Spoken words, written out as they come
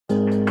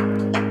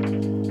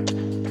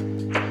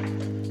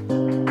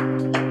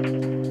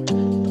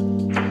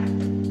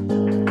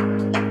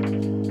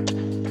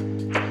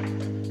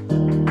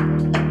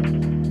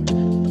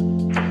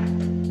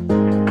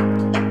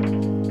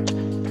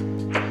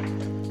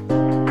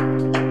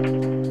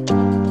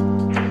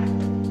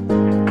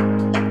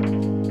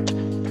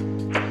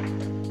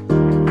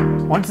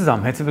Moin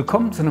zusammen, herzlich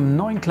willkommen zu einem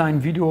neuen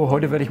kleinen Video.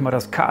 Heute werde ich mal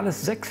das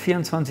Kahles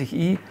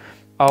 624i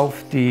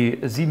auf die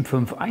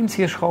 751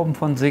 hier schrauben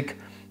von SIG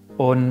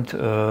und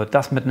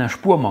das mit einer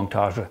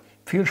Spurmontage.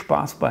 Viel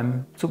Spaß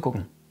beim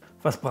Zugucken.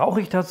 Was brauche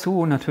ich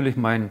dazu? Natürlich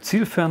mein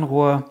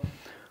Zielfernrohr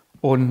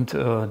und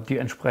das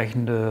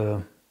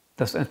entsprechende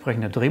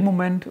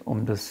Drehmoment,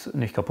 um das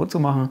nicht kaputt zu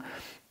machen.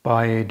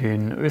 Bei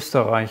den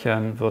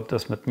Österreichern wird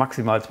das mit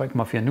maximal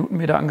 2,4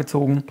 Newtonmeter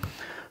angezogen.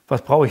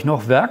 Was brauche ich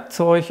noch?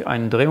 Werkzeug,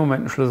 einen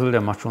Drehmomentenschlüssel,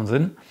 der macht schon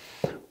Sinn.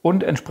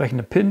 Und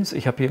entsprechende Pins.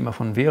 Ich habe hier immer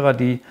von Vera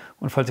die.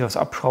 Und falls ihr was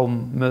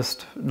abschrauben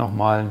müsst,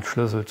 nochmal einen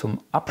Schlüssel zum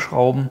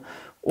Abschrauben.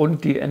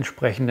 Und die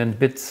entsprechenden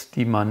Bits,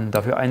 die man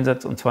dafür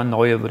einsetzt. Und zwar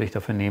neue würde ich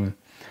dafür nehmen.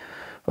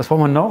 Was braucht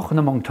man noch?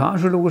 Eine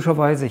Montage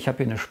logischerweise. Ich habe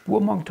hier eine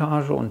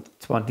Spurmontage und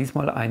zwar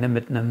diesmal eine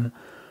mit einem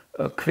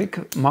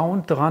Quick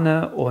Mount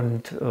dran.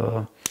 Und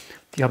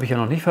die habe ich ja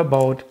noch nicht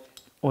verbaut.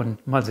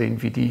 Und mal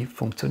sehen, wie die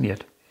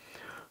funktioniert.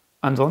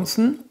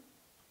 Ansonsten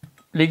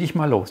lege ich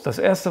mal los. Das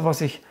erste,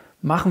 was ich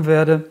machen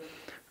werde,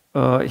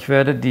 ich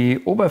werde die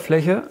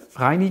Oberfläche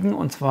reinigen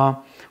und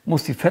zwar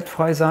muss die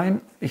fettfrei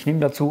sein. Ich nehme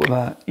dazu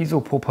immer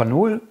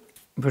Isopropanol,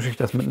 wische ich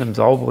das mit einem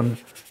sauberen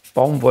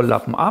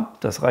Baumwolllappen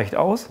ab, das reicht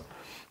aus.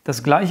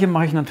 Das gleiche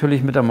mache ich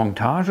natürlich mit der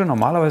Montage,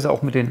 normalerweise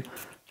auch mit den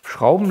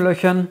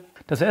Schraubenlöchern.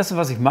 Das erste,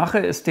 was ich mache,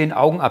 ist den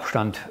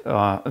Augenabstand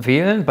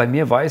wählen. Bei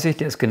mir weiß ich,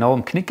 der ist genau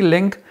im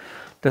Knickgelenk.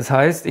 Das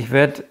heißt, ich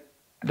werde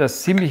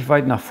das ziemlich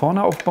weit nach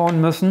vorne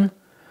aufbauen müssen.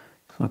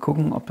 Mal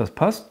gucken, ob das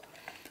passt.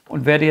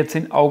 Und werde jetzt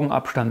den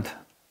Augenabstand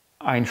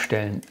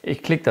einstellen.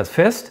 Ich klicke das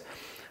fest.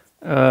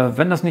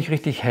 Wenn das nicht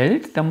richtig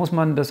hält, dann muss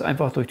man das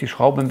einfach durch die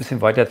Schraube ein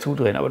bisschen weiter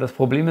zudrehen. Aber das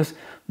Problem ist,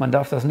 man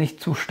darf das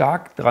nicht zu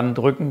stark dran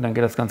drücken, dann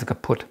geht das Ganze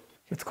kaputt.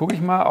 Jetzt gucke ich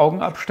mal,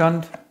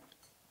 Augenabstand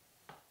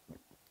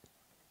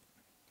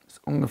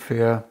ist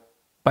ungefähr.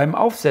 Beim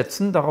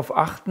Aufsetzen darauf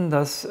achten,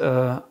 dass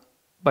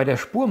bei der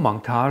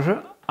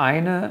Spurmontage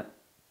eine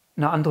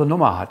andere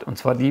Nummer hat. Und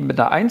zwar die mit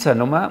der 1er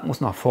Nummer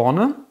muss nach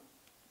vorne,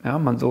 ja,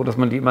 so, dass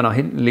man die immer nach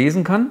hinten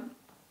lesen kann.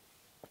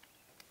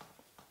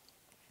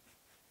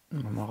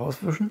 Mal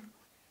rauswischen.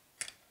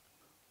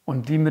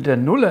 Und die mit der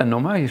 0er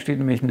Nummer, hier steht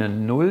nämlich eine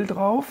 0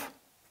 drauf.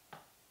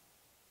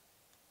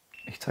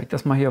 Ich zeige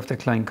das mal hier auf der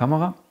kleinen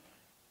Kamera.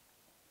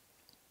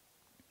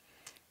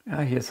 Ja,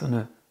 hier ist so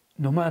eine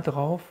Nummer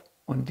drauf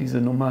und diese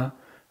Nummer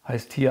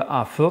heißt hier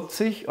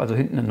A40, also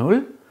hinten eine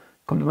 0,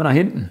 kommt immer nach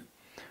hinten.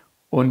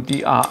 Und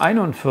die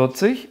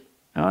A41,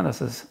 ja,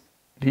 das ist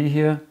die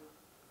hier,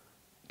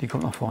 die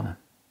kommt nach vorne.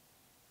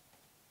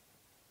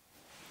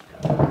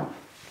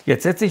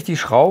 Jetzt setze ich die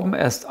Schrauben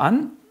erst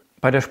an.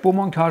 Bei der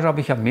Spurmontage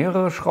habe ich ja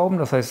mehrere Schrauben,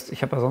 das heißt,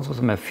 ich habe ja sonst was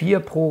immer 4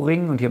 pro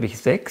Ring und hier habe ich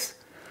 6.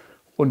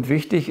 Und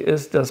wichtig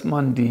ist, dass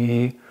man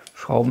die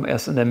Schrauben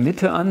erst in der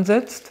Mitte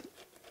ansetzt.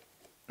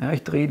 Ja,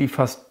 ich drehe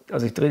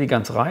die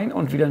ganz rein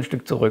und wieder ein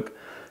Stück zurück,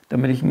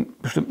 damit ich einen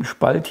bestimmten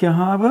Spalt hier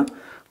habe.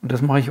 Und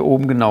das mache ich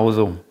oben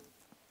genauso.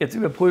 Jetzt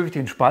überprüfe ich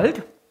den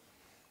Spalt.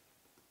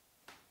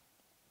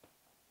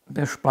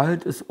 Der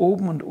Spalt ist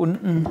oben und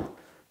unten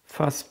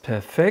fast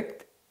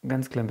perfekt.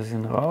 Ganz klein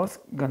bisschen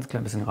raus, ganz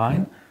klein bisschen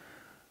rein.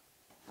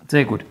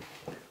 Sehr gut.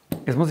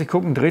 Jetzt muss ich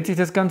gucken, dreht sich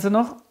das Ganze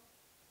noch?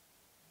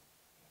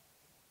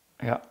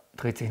 Ja,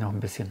 dreht sich noch ein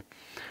bisschen.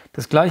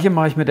 Das gleiche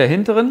mache ich mit der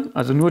hinteren,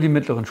 also nur die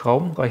mittleren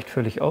Schrauben, reicht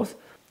völlig aus.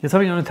 Jetzt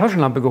habe ich noch eine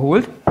Taschenlampe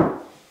geholt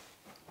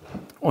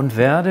und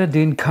werde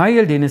den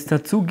Keil, den es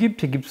dazu gibt,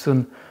 hier gibt es so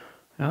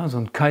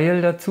ein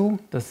Keil dazu,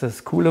 das ist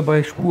das Coole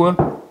bei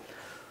Spur.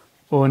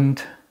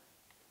 Und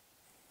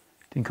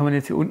den kann man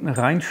jetzt hier unten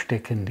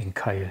reinstecken, den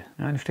Keil.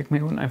 Ja, den steckt man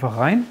hier unten einfach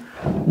rein.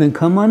 Und dann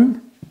kann man,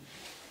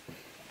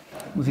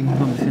 muss ich mich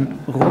mal ein bisschen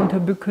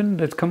runterbücken,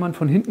 jetzt kann man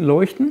von hinten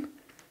leuchten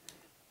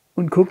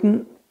und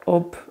gucken,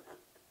 ob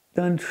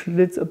der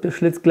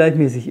Schlitz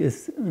gleichmäßig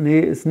ist. Nee,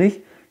 ist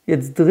nicht.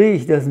 Jetzt drehe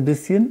ich das ein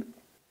bisschen.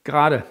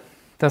 Gerade,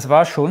 das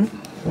war's schon.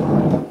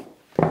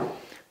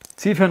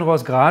 Zielfernrohr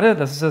ist gerade,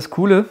 das ist das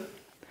Coole.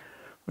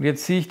 Und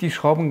jetzt ziehe ich die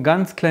Schrauben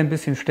ganz klein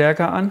bisschen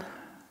stärker an.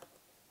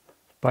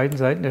 Beiden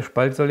Seiten, der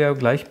Spalt soll ja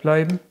gleich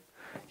bleiben.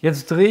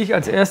 Jetzt drehe ich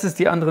als erstes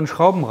die anderen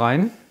Schrauben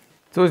rein.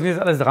 So ist jetzt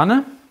alles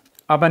dran,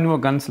 aber nur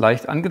ganz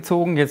leicht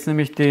angezogen. Jetzt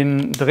nehme ich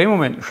den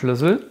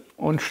Drehmomentenschlüssel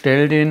und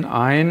stelle den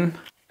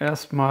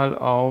erstmal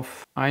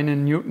auf 1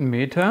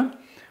 Newtonmeter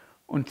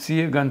und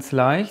ziehe ganz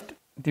leicht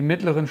die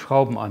mittleren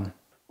Schrauben an.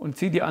 Und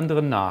ziehe die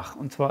anderen nach.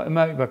 Und zwar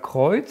immer über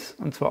Kreuz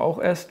und zwar auch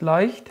erst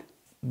leicht.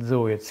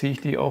 So, jetzt ziehe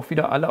ich die auch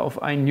wieder alle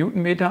auf 1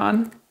 Newtonmeter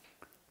an.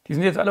 Die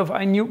sind jetzt alle auf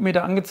 1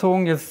 Newtonmeter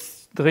angezogen. Jetzt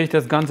drehe ich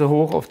das Ganze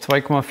hoch auf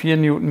 2,4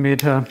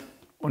 Newtonmeter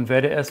und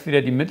werde erst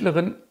wieder die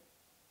mittleren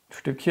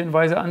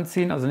stückchenweise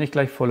anziehen, also nicht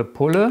gleich volle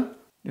Pulle.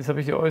 Jetzt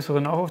habe ich die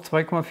äußeren auch auf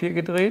 2,4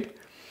 gedreht.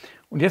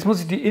 Und jetzt muss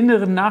ich die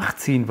inneren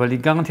nachziehen, weil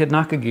die garantiert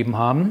nachgegeben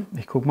haben.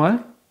 Ich gucke mal,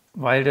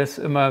 weil das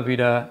immer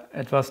wieder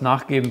etwas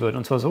nachgeben wird.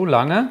 Und zwar so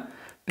lange,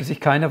 bis sich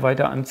keine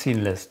weiter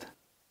anziehen lässt.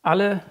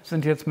 Alle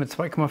sind jetzt mit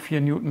 2,4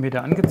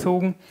 Newtonmeter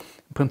angezogen.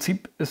 Im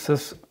Prinzip ist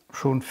das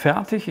schon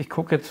fertig. Ich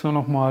gucke jetzt nur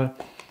noch mal,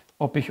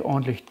 ob ich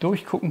ordentlich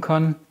durchgucken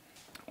kann.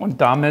 Und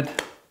damit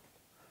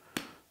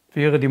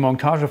wäre die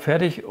Montage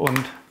fertig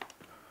und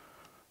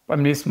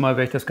Beim nächsten Mal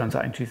werde ich das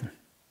Ganze einschießen.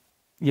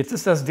 Jetzt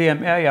ist das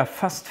DMR ja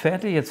fast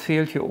fertig. Jetzt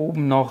fehlt hier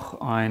oben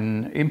noch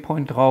ein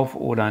Aimpoint drauf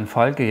oder ein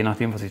Falke, je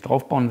nachdem, was ich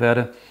drauf bauen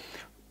werde.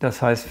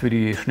 Das heißt für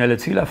die schnelle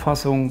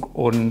Zielerfassung,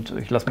 und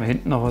ich lasse mir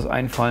hinten noch was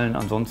einfallen.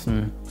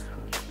 Ansonsten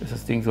ist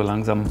das Ding so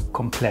langsam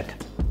komplett.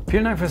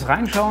 Vielen Dank fürs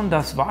Reinschauen.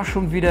 Das war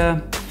schon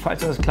wieder.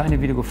 Falls euch das kleine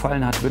Video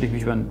gefallen hat, würde ich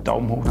mich über einen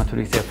Daumen hoch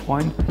natürlich sehr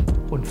freuen.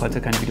 Und falls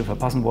ihr kein Video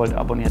verpassen wollt,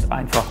 abonniert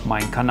einfach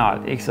meinen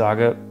Kanal. Ich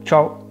sage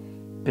ciao,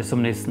 bis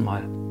zum nächsten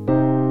Mal.